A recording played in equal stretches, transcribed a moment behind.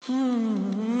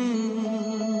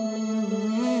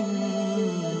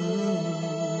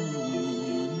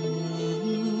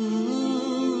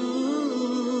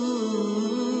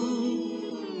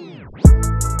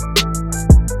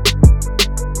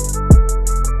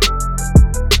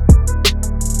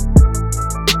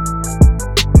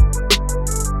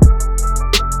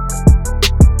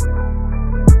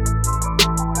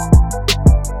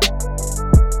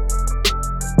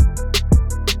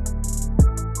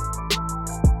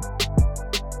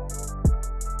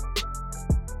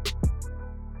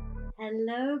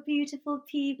Hello, beautiful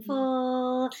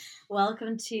people.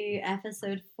 Welcome to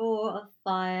episode 4 of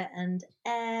Fire and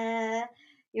Air.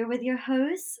 You're with your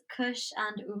hosts, Kush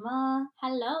and Uma.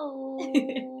 Hello.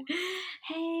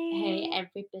 Hey. Hey,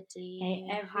 everybody. Hey,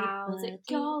 everybody. How's it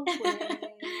going?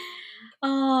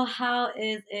 Oh, how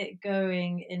is it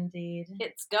going, indeed?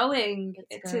 It's going.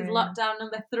 It is lockdown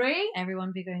number 3.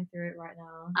 Everyone be going through it right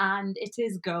now. And it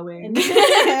is going.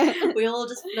 We all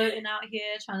just floating out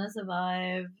here trying to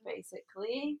survive.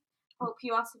 Basically. Hope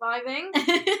you are surviving.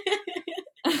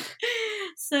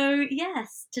 So,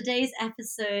 yes, today's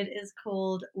episode is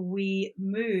called We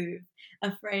Move,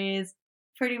 a phrase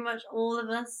pretty much all of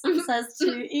us says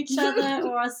to each other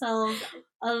or ourselves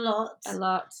a lot. A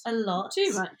lot.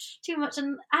 Too much.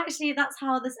 And actually, that's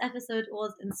how this episode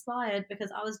was inspired,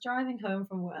 because I was driving home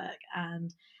from work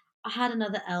and I had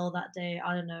another L that day.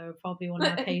 I don't know, probably one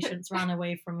of my patients ran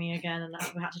away from me again and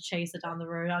we had to chase her down the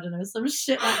road. I don't know, some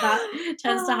shit like that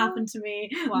tends to happen to me.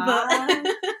 Wow. But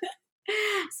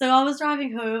so I was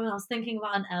driving home and I was thinking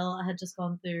about an L I had just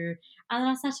gone through. And then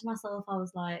I said to myself, I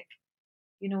was like,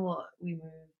 you know what, we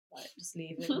move. Like, just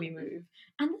leave it, we move.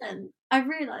 And then I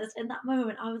realised in that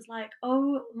moment, I was like,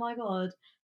 oh my God,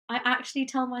 I actually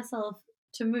tell myself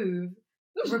to move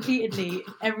repeatedly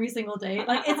every single day.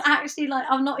 Like, it's actually like,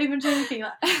 I'm not even joking.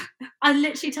 Like, I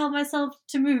literally tell myself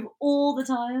to move all the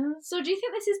time. So do you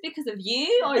think this is because of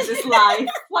you or is this life?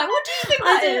 Like, what do you think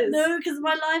that is? I don't know, because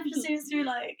my life just seems to be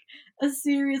like a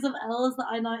series of L's that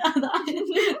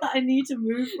I need to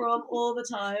move from all the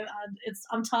time, and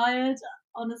I'm tired.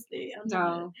 Honestly, I'm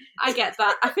tired. No, I get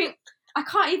that. I think I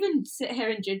can't even sit here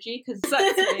and judge you because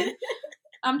that's me.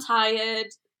 I'm tired.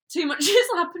 Too much is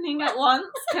happening at once.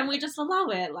 Can we just allow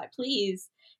it? Like, please.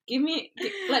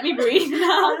 Let me breathe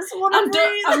now.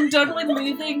 I'm done with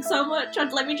moving so much.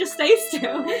 Let me just stay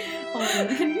still. Oh,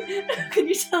 can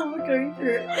you tell we're going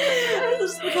through it? It's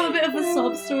just become a bit of a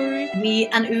sob story. Me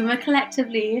and Uma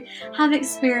collectively have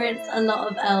experienced a lot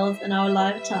of L's in our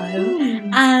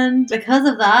lifetime. And because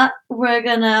of that, we're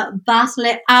gonna battle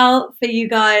it out for you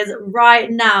guys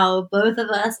right now. Both of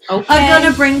us are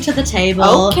gonna bring to the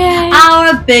table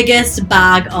our biggest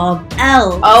bag of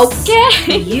L's. Okay.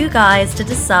 For you guys to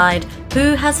decide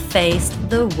who has faced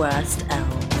the worst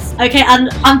L's. Okay, and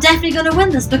I'm definitely going to win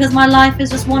this because my life is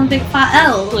just one big fat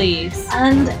L. Please.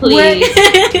 And please.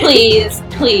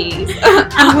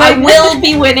 I will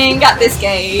be winning at this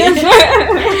game.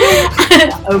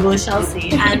 Oh, we shall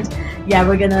see. And yeah,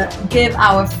 we're going to give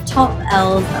our top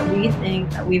L's that we think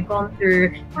that we've gone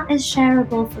through that is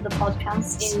shareable for the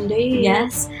podcast. Indeed.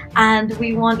 Yes. And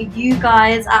we want you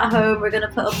guys at home, we're going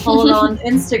to put a poll on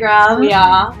Instagram.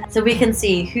 Yeah. So we can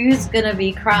see who's going to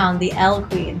be crowned the L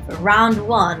Queen for round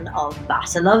 1 of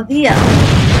Battle of the L.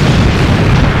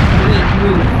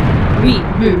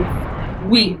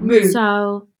 We move.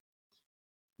 So,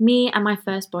 me and my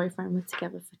first boyfriend were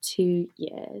together for 2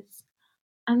 years.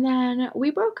 And then we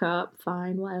broke up,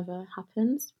 fine, whatever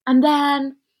happens. And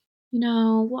then,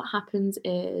 what happens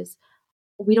is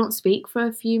we don't speak for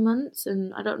a few months,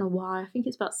 and I don't know why. I think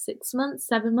it's about 6 months,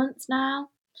 7 months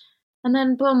now. And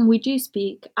then, boom, we do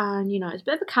speak, and, it's a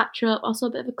bit of a catch-up, also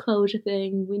a bit of a closure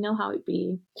thing. We know how it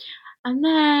be. And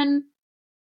then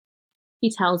he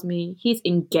tells me he's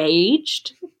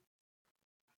engaged.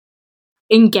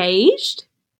 Engaged?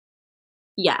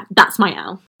 Yeah, that's my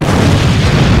L.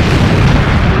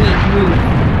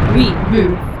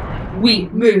 We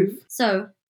move. So,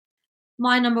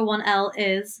 my number 1 L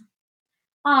is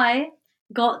I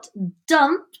got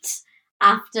dumped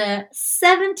after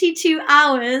 72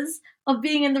 hours of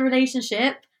being in the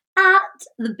relationship at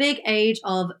the big age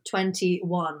of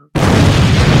 21.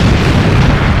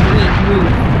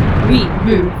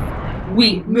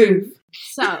 We move.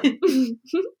 So, I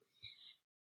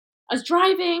was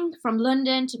driving from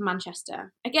London to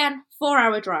Manchester. Again,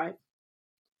 4-hour drive.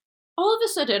 All of a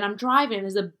sudden, I'm driving,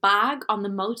 there's a bag on the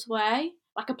motorway,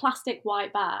 like a plastic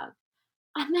white bag.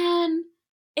 And then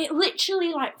it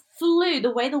literally flew,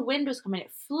 the way the wind was coming,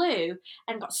 it flew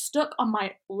and got stuck on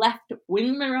my left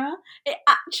wing mirror. It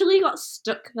actually got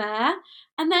stuck there.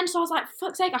 And then, so I was like,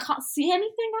 fuck's sake, I can't see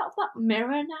anything out of that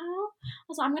mirror now. I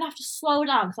was like, I'm going to have to slow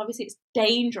down because obviously it's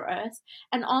dangerous.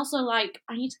 And also, I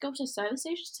need to go to a service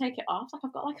station to take it off.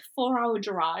 I've got a 4-hour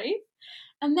drive.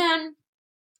 And then,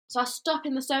 so I stop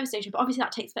in the service station, but obviously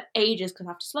that takes for ages because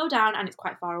I have to slow down and it's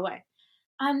quite far away.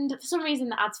 And for some reason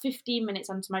that adds 15 minutes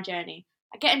onto my journey.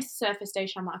 I get into the service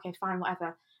station, I'm like, okay, fine,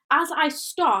 whatever. As I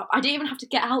stop, I didn't even have to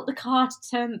get out the car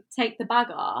to take the bag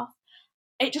off.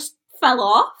 It just fell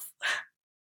off.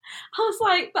 I was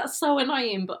like, that's so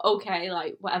annoying, but okay,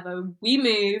 whatever. We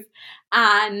move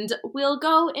and we'll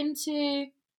go into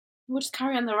we'll just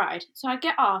carry on the ride. So I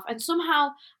get off, and somehow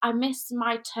I miss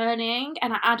my turning,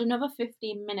 and I add another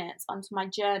 15 minutes onto my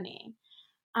journey.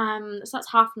 So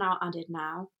that's half an hour added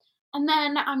now. And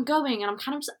then I'm going, and I'm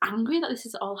kind of just angry that this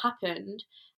has all happened.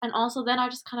 And also then I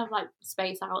just kind of like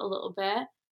space out a little bit.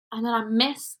 And then I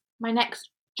miss my next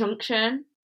junction.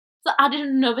 So I added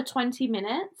another 20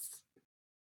 minutes.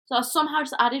 So I somehow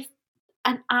just added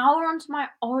an hour onto my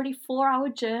already 4-hour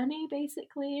journey,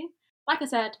 basically. Like I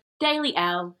said, daily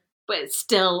L, but it's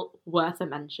still worth a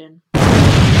mention.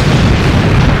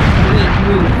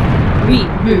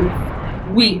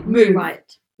 We move.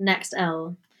 Right, next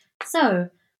L. So,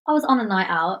 I was on a night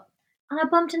out, and I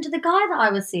bumped into the guy that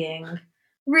I was seeing.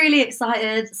 Really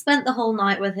excited, spent the whole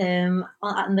night with him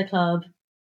in the club.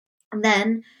 And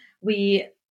then we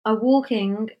are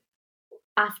walking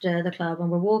after the club,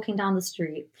 and we're walking down the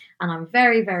street, and I'm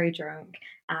very, very drunk,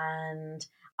 and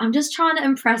I'm just trying to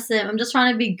impress him. I'm just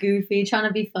trying to be goofy, trying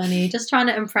to be funny, just trying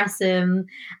to impress him.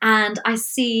 And I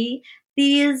see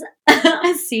this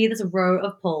row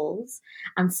of poles,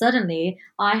 and suddenly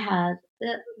I had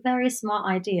the very smart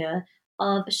idea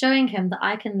of showing him that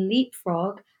I can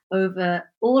leapfrog over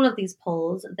all of these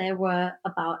poles. There were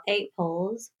about 8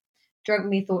 poles. Drunk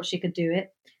me thought she could do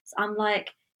it. So I'm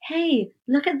like, hey,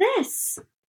 look at this.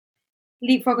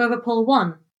 Leapfrog over pole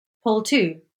 1, pole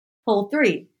 2, pole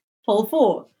 3, pole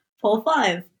 4, pole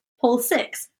 5, pole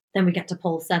 6. Then we get to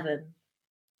pole 7.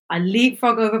 I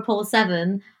leapfrog over pole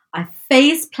 7. I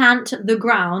face plant the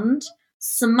ground,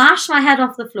 smash my head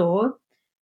off the floor,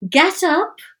 get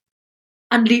up,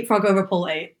 and leapfrog over pole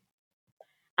 8.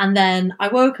 And then I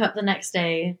woke up the next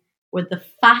day with the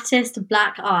fattest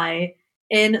black eye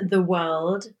in the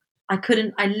world. I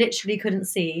literally couldn't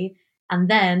see. And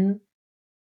then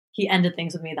he ended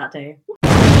things with me that day.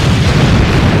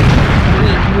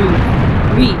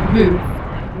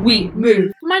 We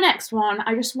move. For my next one,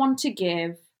 I just want to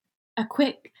give a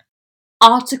quick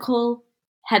article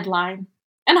headline.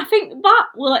 And I think that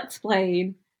will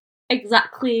explain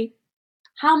exactly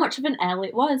how much of an L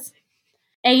it was.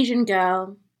 Asian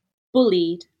girl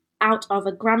bullied out of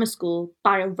a grammar school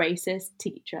by a racist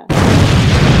teacher.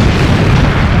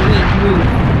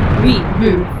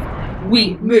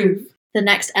 We move. The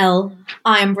next L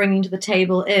I am bringing to the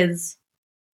table is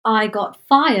I got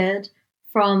fired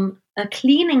from a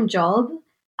cleaning job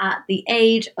at the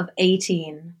age of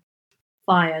 18.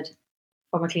 Fired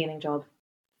from a cleaning job.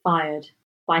 Fired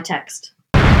by text.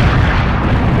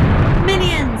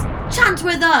 Minions, chant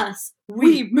with us!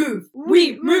 We move.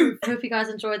 We move. I hope you guys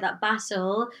enjoyed that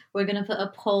battle. We're going to put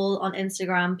a poll on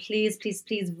Instagram. Please, please,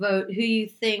 please vote who you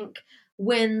think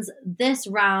wins this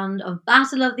round of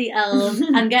Battle of the L's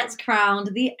and gets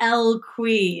crowned the L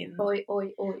Queen. Oi,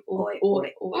 oi, oi, oi,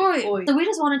 oi, oi, oi. So we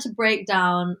just wanted to break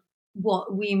down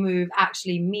what We Move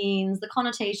actually means, the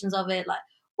connotations of it. Like,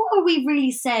 what are we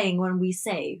really saying when we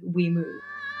say We Move?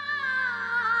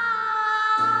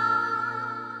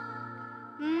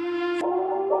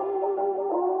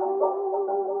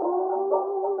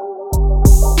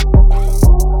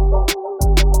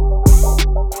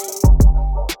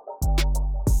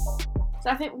 So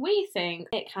I think we think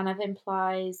it kind of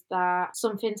implies that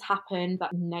something's happened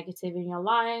that's negative in your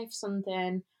life,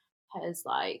 something has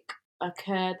like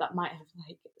occurred that might have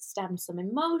like stemmed some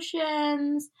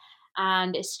emotions,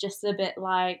 and it's just a bit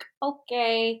like,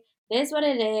 okay, here's what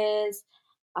it is.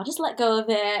 I'll just let go of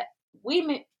it.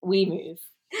 We move.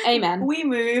 Amen. We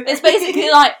move. It's basically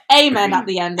like amen at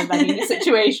the end of any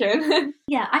situation.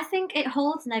 Yeah, I think it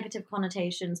holds negative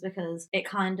connotations because it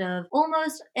kind of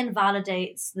almost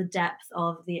invalidates the depth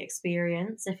of the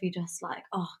experience if you just like,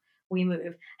 oh, we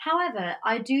move. However,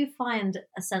 I do find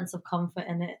a sense of comfort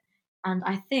in it. And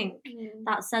I think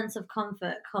that sense of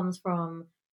comfort comes from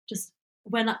just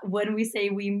when we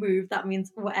say we move, that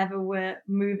means whatever we're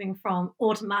moving from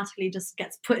automatically just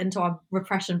gets put into our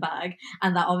repression bag,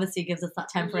 and that obviously gives us that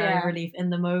temporary relief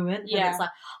in the moment. Yeah, it's like,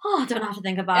 oh, I don't have to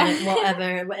think about it.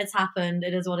 Whatever, it's happened.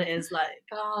 It is what it is. Like,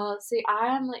 oh, see,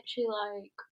 I am literally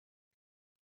like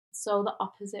so the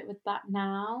opposite with that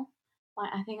now. Like,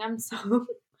 I think I'm so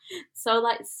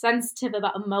like sensitive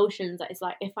about emotions that it's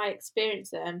like if I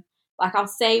experience them. Like, I'll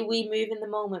say we move in the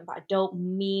moment, but I don't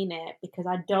mean it because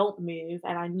I don't move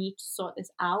and I need to sort this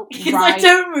out right I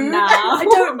don't move. now. I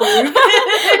don't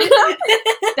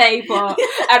move. Stay put.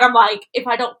 And I'm like, if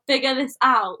I don't figure this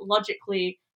out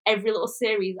logically, every little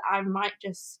series, I might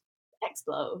just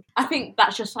explode. I think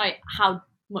that's just like how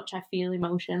much I feel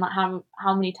emotion, like how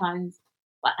many times,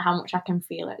 like how much I can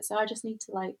feel it. So I just need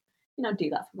to like,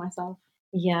 do that for myself.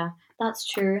 Yeah, that's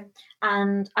true.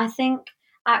 And I think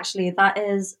actually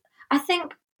I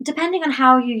think depending on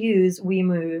how you use we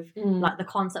move, Mm. like the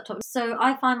concept of, so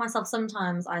I find myself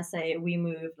sometimes I say we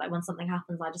move, like when something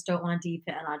happens, I just don't want to deep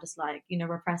it and I just like,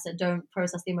 repress it, don't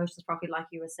process the emotions properly, like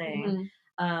you were saying.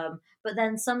 Mhm. But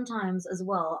then sometimes as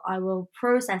well, I will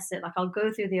process it, like I'll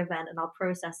go through the event and I'll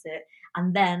process it,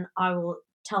 and then I will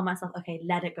tell myself, okay,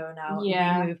 let it go now,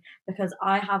 Yeah. remove, because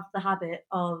I have the habit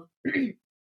of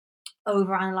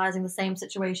over analyzing the same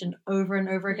situation over and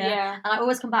over again. Yeah. And I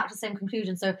always come back to the same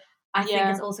conclusion. So I think Yeah.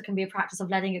 it's also can be a practice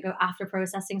of letting it go after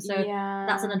processing. So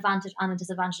that's an Yeah. advantage and a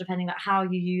disadvantage depending on how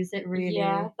you use it, really.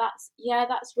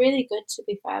 That's really good, to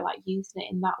be fair, like using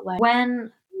it in that way.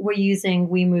 When we're using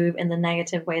we move in the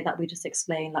negative way that we just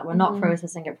explained, like we're not Mhm.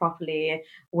 processing it properly,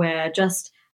 we're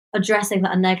just addressing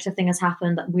that a negative thing has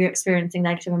happened, that we're experiencing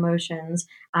negative emotions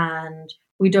and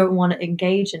we don't want to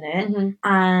engage in it. Mhm.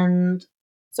 And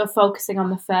So focusing on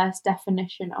the first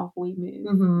definition of we move.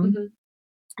 Mhm.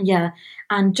 Yeah,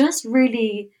 and just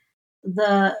really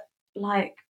the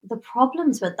the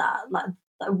problems with that, like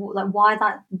why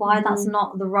that's Mhm.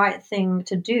 not the right thing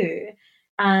to do,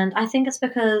 and I think it's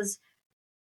because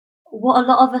what a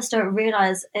lot of us don't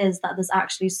realize is that there's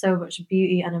actually so much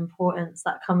beauty and importance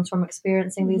that comes from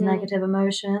experiencing these Mhm. negative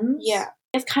emotions. Yeah.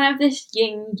 It's kind of this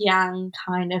yin yang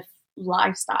kind of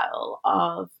lifestyle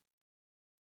of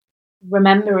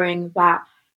remembering that,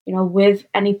 with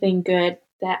anything good,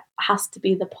 there has to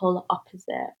be the polar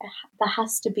opposite. There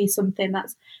has to be something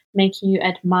that's making you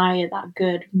admire that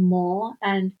good more.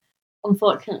 And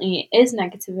unfortunately, it is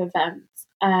negative events.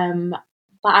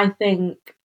 But I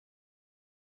think,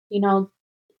 you know,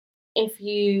 if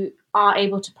you are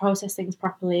able to process things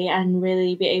properly and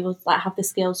really be able to like have the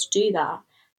skills to do that,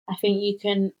 I think you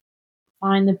can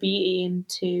find the beauty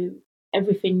into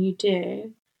everything you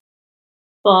do.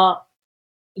 But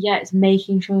yeah, it's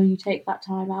making sure you take that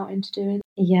time out into doing.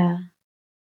 Yeah.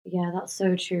 Yeah, that's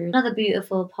so true. Another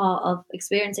beautiful part of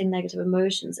experiencing negative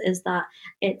emotions is that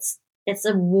it's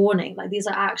a warning. Like these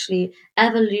are actually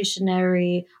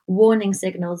evolutionary warning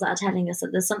signals that are telling us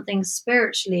that there's something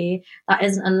spiritually that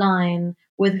isn't aligned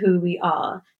with who we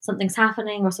are. Something's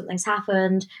happening or something's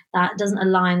happened that doesn't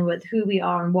align with who we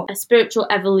are and A spiritual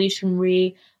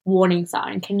evolutionary warning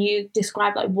sign. Can you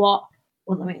describe like what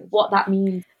that means. what that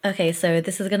means? Okay, so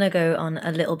this is going to go on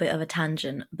a little bit of a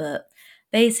tangent, but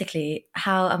basically,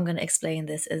 how I'm going to explain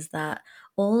this is that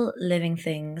all living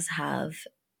things have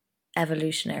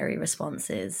evolutionary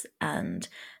responses, and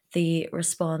the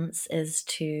response is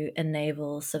to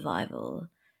enable survival,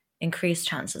 increase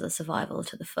chances of survival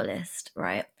to the fullest,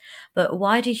 right? But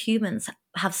why do humans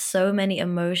have so many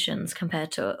emotions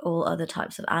compared to all other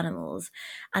types of animals?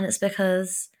 And it's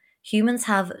because humans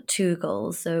have two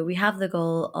goals. So we have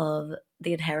the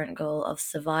inherent goal of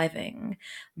surviving,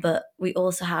 but we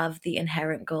also have the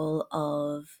inherent goal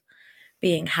of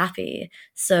being happy.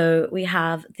 So we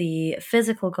have the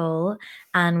physical goal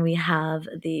and we have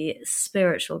the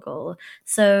spiritual goal.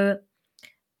 So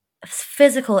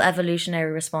physical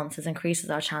evolutionary responses increases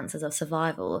our chances of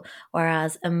survival,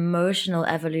 whereas emotional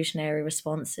evolutionary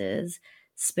responses,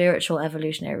 spiritual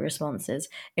evolutionary responses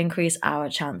increase our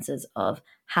chances of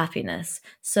happiness.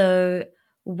 So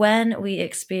when we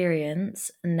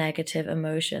experience negative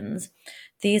emotions,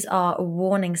 these are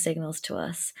warning signals to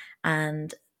us,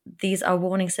 and these are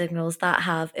warning signals that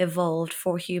have evolved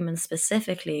for humans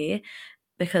specifically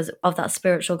because of that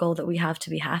spiritual goal that we have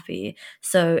to be happy.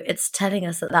 So it's telling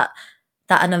us that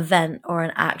an event or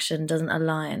an action doesn't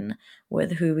align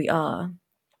with who we are,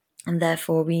 and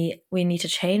therefore we need to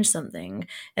change something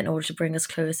in order to bring us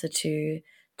closer to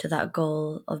that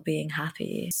goal of being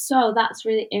happy. So that's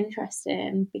really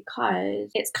interesting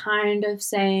because it's kind of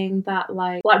saying that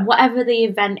like whatever the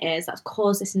event is that's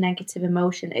caused this negative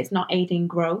emotion, it's not aiding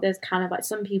growth. There's kind of like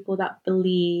some people that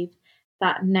believe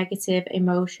that negative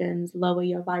emotions lower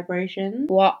your vibration.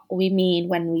 What we mean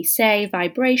when we say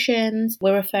vibrations,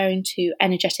 we're referring to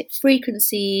energetic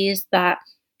frequencies that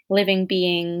living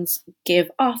beings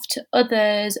give off to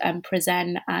others and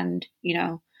present and,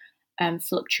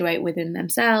 fluctuate within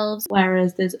themselves.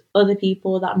 Whereas there's other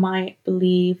people that might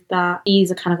believe that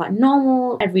these are kind of like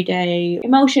normal, everyday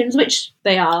emotions, which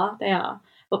they are.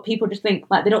 But people just think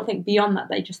like they don't think beyond that.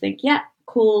 They just think, yeah,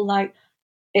 cool, like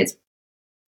it's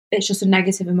just a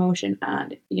negative emotion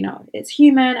and it's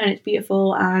human and it's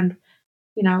beautiful and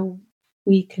we don't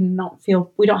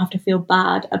have to feel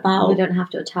bad about. We don't have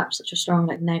to attach such a strong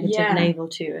negative label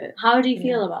to it. How do you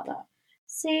feel about that?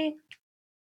 See,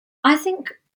 I think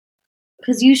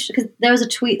because there was a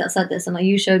tweet that said this, and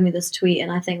you showed me this tweet,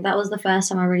 and I think that was the first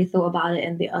time I really thought about it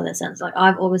in the other sense. Like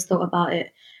I've always thought about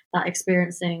it that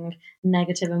experiencing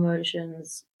negative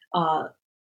emotions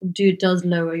does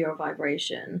lower your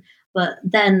vibration, But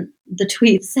then the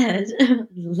tweet said,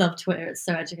 love Twitter, it's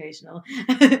so educational.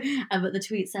 But the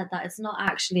tweet said that it's not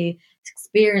actually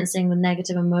experiencing the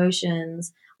negative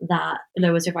emotions that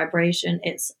lowers your vibration.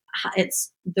 It's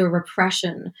the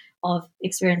repression of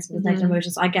experiencing the negative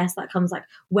emotions. So I guess that comes like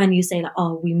when you say like,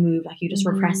 oh, we move, like you just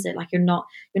repress it, like you're not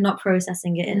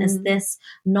processing it. And is this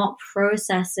not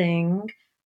processing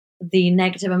the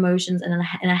negative emotions in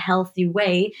a healthy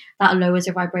way that lowers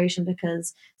your vibration?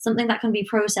 Because something that can be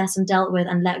processed and dealt with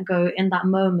and let go in that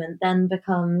moment then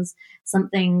becomes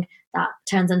something that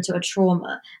turns into a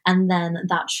trauma, and then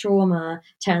that trauma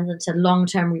turns into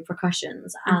long-term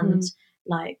repercussions. And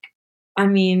like, I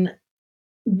mean,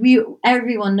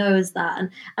 everyone knows that,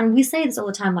 and we say this all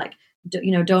the time, like,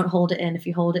 don't hold it in. If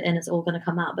you hold it in, it's all going to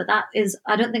come out. But that is,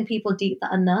 I don't think people deep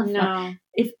that enough. No.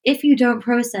 Like, if you don't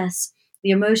process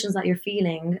the emotions that you're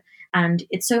feeling, and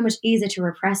it's so much easier to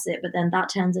repress it, but then that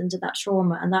turns into that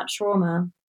trauma, and that trauma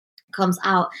comes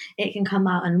out. It can come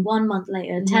out, and 1 month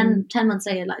later, 10 months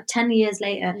later, like 10 years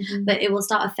later, but it will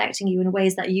start affecting you in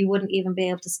ways that you wouldn't even be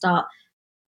able to start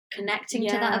connecting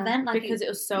to that event, like, because it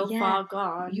was so far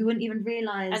gone. You wouldn't even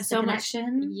realize and the so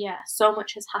connection. So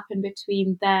much has happened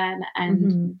between then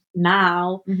and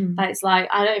now that it's like,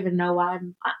 I don't even know why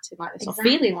I'm acting like this or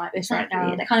feeling like this right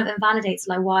now. That kind of invalidates,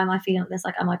 like, why am I feeling like this?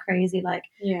 Like, am I crazy? Like,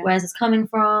 where's this coming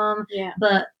from?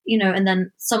 But and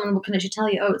then someone will literally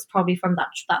tell you, oh, it's probably from that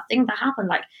thing that happened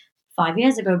like 5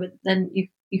 years ago. But then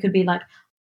you could be like,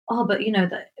 oh, but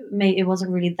that it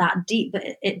wasn't really that deep, but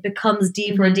it becomes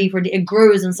deeper and deeper. It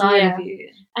grows inside of you.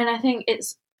 And I think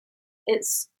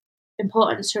it's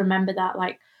important to remember that,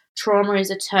 like, trauma is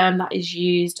a term that is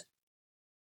used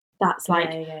that's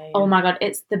like, oh my God,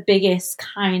 it's the biggest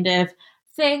kind of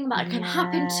thing that can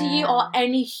happen to you or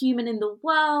any human in the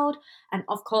world. And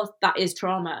of course that is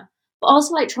trauma. But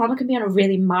also, like, trauma can be on a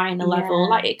really minor level.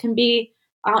 Like, it can be,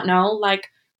 I don't know, like,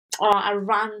 oh, I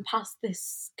ran past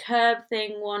this curb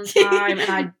thing one time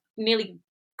and I nearly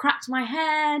cracked my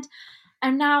head,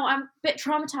 and now I'm a bit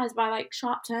traumatized by, like,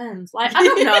 sharp turns. Like, I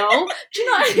don't know. Do you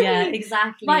know what I mean? Yeah,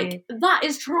 exactly. Like, that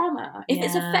is trauma. If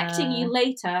it's affecting you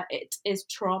later, it is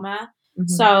trauma.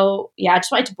 So, I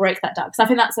just wanted to break that down, because I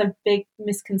think that's a big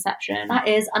misconception. That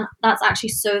is, and that's actually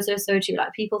so true.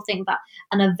 Like, people think that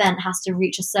an event has to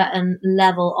reach a certain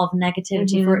level of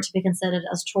negativity for it to be considered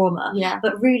as trauma. Yeah.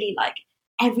 But really, like,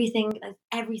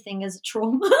 everything is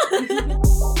trauma.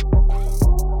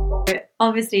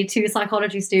 Obviously, 2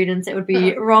 psychology students, it would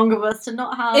be wrong of us to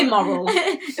not have... Immoral.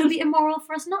 It would be immoral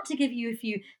for us not to give you a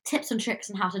few tips and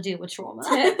tricks on how to deal with trauma.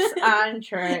 Tips and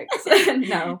tricks.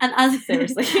 No. And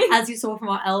seriously. As you saw from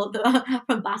our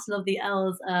from Battle of the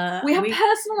L's... we have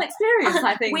personal experience,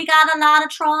 I think. We got a lot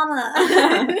of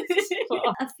trauma.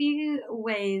 A few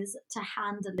ways to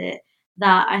handle it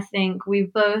that I think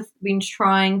we've both been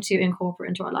trying to incorporate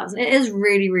into our lives. And it is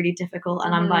really, really difficult,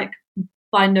 and I'm like,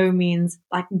 by no means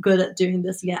like good at doing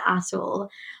this yet at all.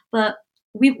 But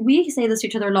we say this to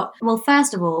each other a lot. Well,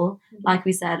 first of all, like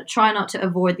we said, try not to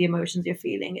avoid the emotions you're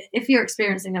feeling. If you're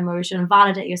experiencing emotion,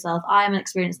 validate yourself. I am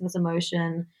experiencing this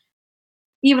emotion,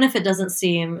 even if it doesn't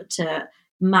seem to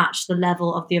match the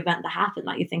level of the event that happened,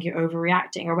 like you think you're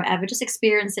overreacting or whatever. Just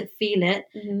experience it, feel it,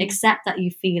 accept that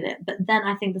you feel it. But then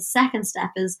I think the second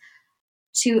step is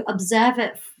to observe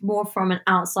it more from an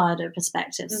outsider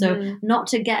perspective. So not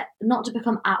to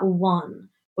become at one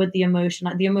with the emotion.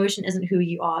 Like, the emotion isn't who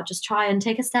you are. Just try and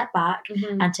take a step back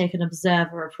and take an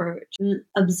observer approach.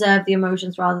 Observe the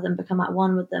emotions rather than become at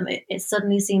one with them. It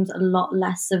suddenly seems a lot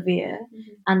less severe,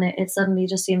 and it suddenly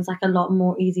just seems like a lot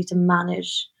more easy to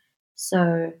manage.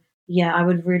 So I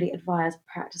would really advise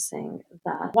practicing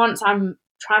that. Once I'm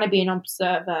trying to be an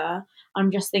observer,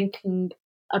 I'm just thinking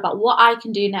about what I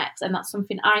can do next, and that's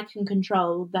something I can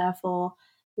control. Therefore,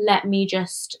 let me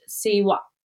just see what,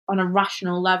 on a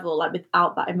rational level, like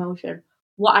without that emotion,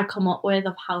 what I come up with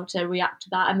of how to react to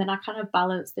that. And then I kind of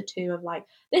balance the two of, like,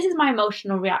 this is my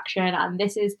emotional reaction and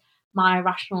this is my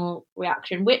rational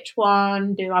reaction. Which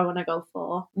one do I want to go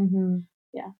for?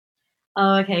 Yeah.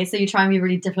 Oh, okay. So you try and be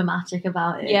really diplomatic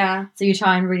about it. Yeah. So you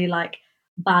try and really, like,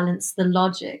 balance the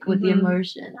logic with the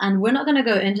emotion. And we're not going to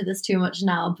go into this too much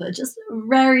now, but just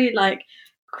very, like,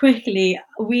 quickly,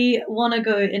 we want to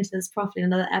go into this properly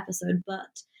in another episode,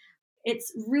 but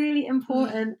it's really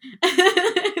important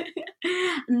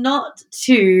not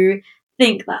to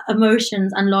think that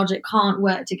emotions and logic can't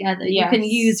work together. You can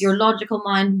use your logical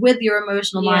mind with your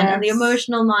emotional mind, and the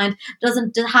emotional mind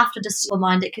doesn't have to just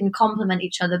mind. It can complement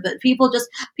each other, but people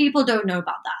don't know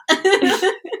about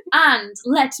that. And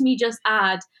let me just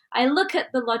add, I look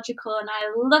at the logical and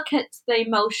I look at the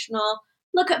emotional,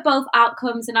 look at both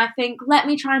outcomes, and I think, let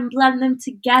me try and blend them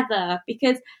together,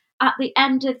 because at the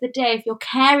end of the day, if you're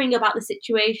caring about the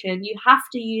situation, you have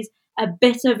to use a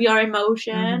bit of your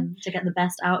emotion to get the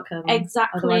best outcome.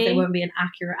 Exactly. Otherwise, it won't be an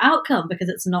accurate outcome because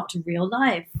it's not real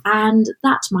life. And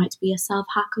that might be a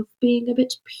self-hack of being a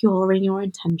bit pure in your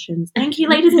intentions. Thank you,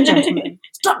 ladies and gentlemen.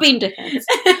 Stop being dickheads.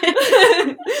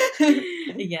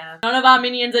 Yeah. None of our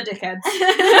minions are dickheads.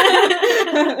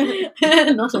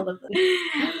 Not all of them.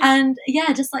 And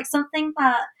yeah, just like something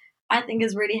that I think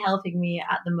is really helping me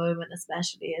at the moment,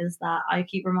 especially, is that I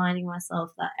keep reminding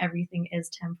myself that everything is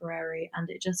temporary, and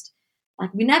it just,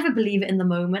 like, we never believe it in the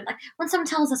moment. Like, when someone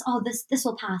tells us, oh, this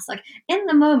will pass, like, in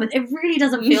the moment, it really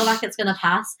doesn't feel like it's going to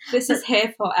pass. This is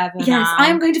here forever. Yes, now. I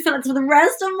am going to feel it for the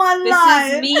rest of my This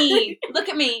life. is me. Look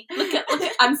at me. Look at.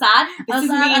 I'm sad. This I'm is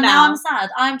sad, me and now. I'm sad.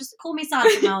 I'm just, call me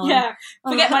sad from now on. Yeah.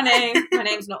 Forget my name. My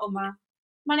name's not Uma.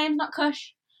 My name's not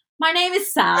Kush. My name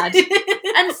is Sad.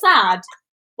 And Sad.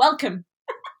 Welcome.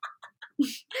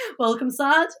 Welcome,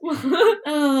 sad.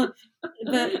 But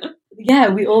yeah,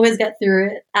 we always get through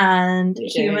it, and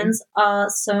humans are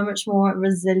so much more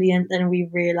resilient than we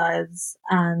realize,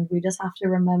 and we just have to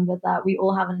remember that we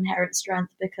all have an inherent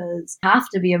strength because we have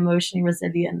to be emotionally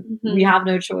resilient. Mm-hmm. We have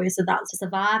no choice, so that's to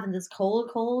survive in this cold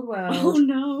world. Oh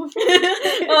no.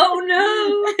 Oh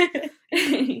no.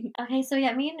 Okay, so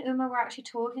yeah, me and Uma were actually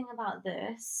talking about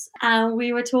this, and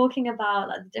we were talking about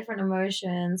like the different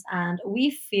emotions, and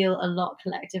we feel a lot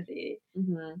collectively.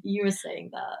 Mm-hmm. You were saying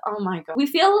that. Oh my god, we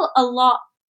feel a lot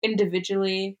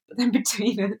individually, but then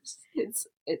between us, it's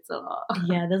a lot.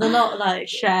 Yeah, there's a lot like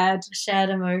shared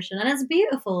emotion, and it's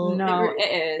beautiful. No,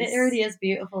 it is. It really is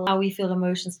beautiful how we feel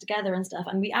emotions together and stuff.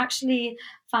 And we actually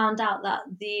found out that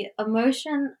the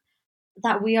emotion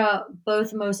that we are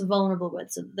both most vulnerable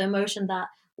with, so the emotion that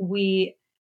we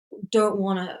don't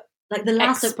want to, like, the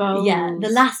last the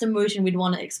last emotion we'd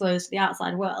want to expose to the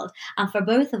outside world, and for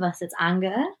both of us it's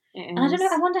anger. And I don't know,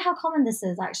 I wonder how common this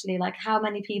is actually, like how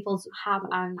many people have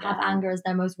anger as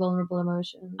their most vulnerable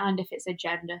emotion, and if it's a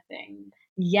gender thing.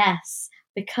 Yes,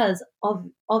 because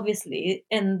obviously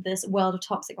in this world of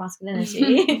toxic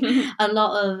masculinity a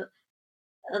lot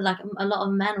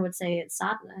of men would say it's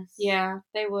sadness. Yeah,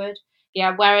 they would.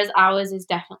 Yeah, whereas ours is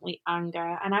definitely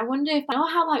anger. And I wonder if, you know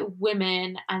how like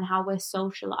women and how we're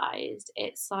socialized,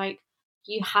 it's like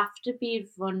you have to be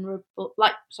vulnerable.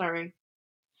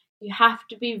 You have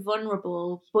to be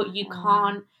vulnerable, but you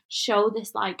can't show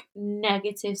this like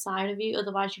negative side of you.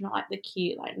 Otherwise, you're not like the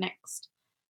cute, like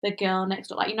the girl next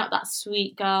door. Like, you're not that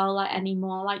sweet girl like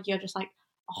anymore. Like, you're just like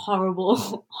a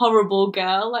horrible, horrible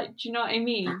girl. Like, do you know what I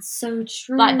mean? That's so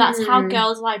true. Like, that's how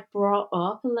girls like brought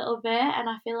up a little bit, and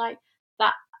I feel like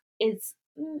that is.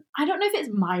 I don't know if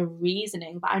it's my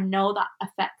reasoning, but I know that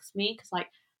affects me because like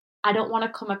I don't want to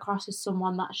come across as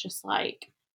someone that's just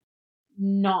like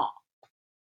not.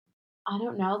 I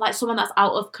don't know, like someone that's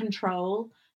out of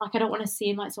control. Like, I don't want to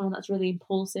seem like someone that's really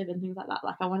impulsive and things like that.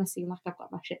 Like, I want to seem like I've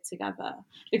got my shit together.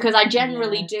 Because I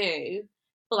generally do.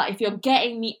 But, like, if you're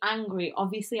getting me angry,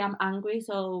 obviously I'm angry,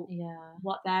 so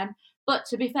what then? But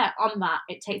to be fair, on that,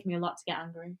 it takes me a lot to get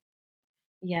angry.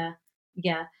 Yeah.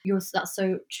 That's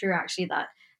so true, actually, that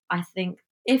I think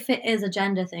if it is a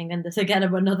gender thing, and this again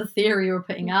another theory we're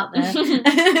putting out there,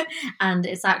 and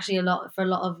it's actually for a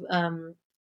lot of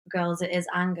girls, it is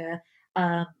anger.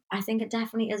 I think it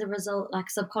definitely is a result, like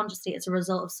subconsciously, it's a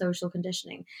result of social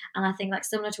conditioning. And I think, like,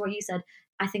 similar to what you said,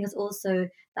 I think it's also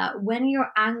that when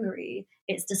you're angry,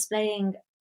 it's displaying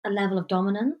a level of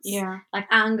dominance. Yeah. Like,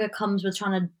 anger comes with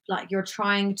you're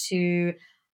trying to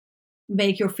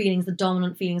make your feelings the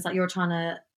dominant feelings, like you're trying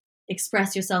to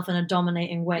express yourself in a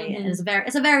dominating way. Mm-hmm. And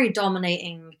it's a very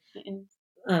dominating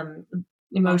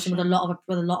emotion with a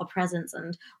lot of presence,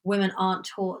 and women aren't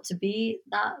taught to be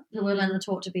that. Women are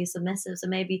taught to be submissive, so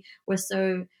maybe we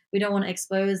don't want to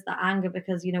expose that anger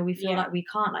because, you know, we feel like we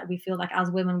can't, like we feel like as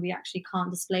women we actually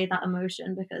can't display that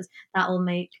emotion because that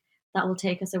will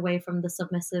take us away from the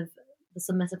submissive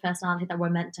personality that we're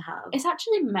meant to have. It's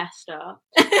actually messed up.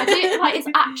 It's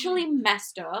actually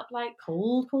messed up. Like,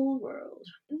 cold world.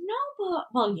 No, but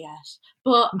well, yes,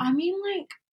 but I mean, like,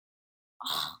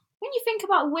 when you think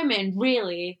about women,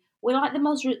 really, we're like the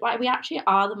most, like, we actually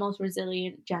are the most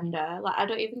resilient gender. Like, I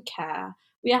don't even care.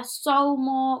 We are so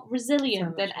more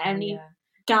resilient than any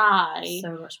guy.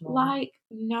 So much more. Like,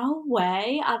 no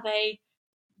way are they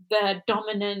the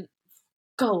dominant.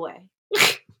 Go away.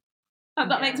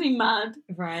 That makes me mad.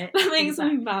 Right. That makes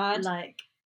me mad. Like,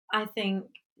 I think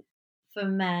for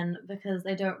men, because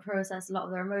they don't process a lot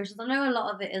of their emotions, I know a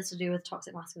lot of it is to do with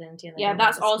toxic masculinity. And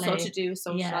that's also to do with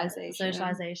socialization.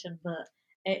 Socialization, but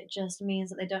it just means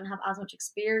that they don't have as much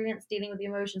experience dealing with the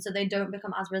emotions, so they don't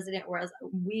become as resilient. Whereas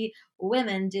we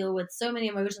women deal with so many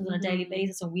emotions on a daily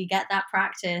basis, and we get that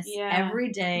practice every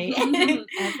day.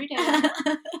 Every day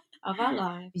of our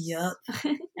lives. Yup.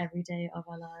 Every day of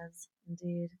our lives,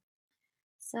 indeed.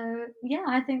 So yeah,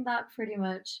 I think that pretty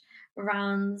much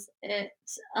rounds it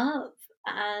up,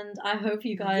 and I hope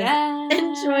you guys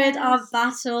enjoyed our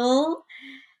battle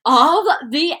of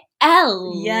the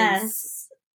L's. Yes.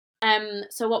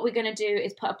 So what we're going to do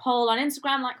is put a poll on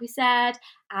Instagram, like we said,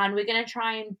 and we're going to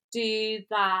try and do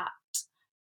that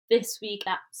this week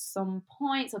at some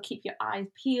point. So keep your eyes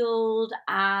peeled,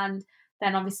 and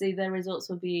then obviously the results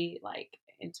will be like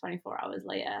in 24 hours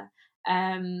later.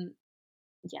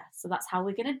 Yeah, so that's how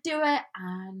we're going to do it,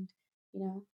 and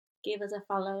give us a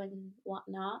follow and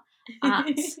whatnot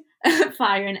at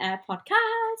Fire and Air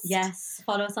Podcast. Yes,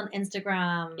 follow us on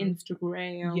Instagram.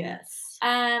 Yes.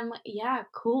 Yeah,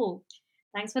 cool.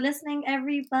 Thanks for listening,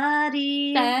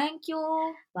 everybody. Thank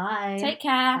you. Bye. Take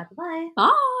care. Bye.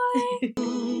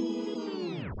 Bye.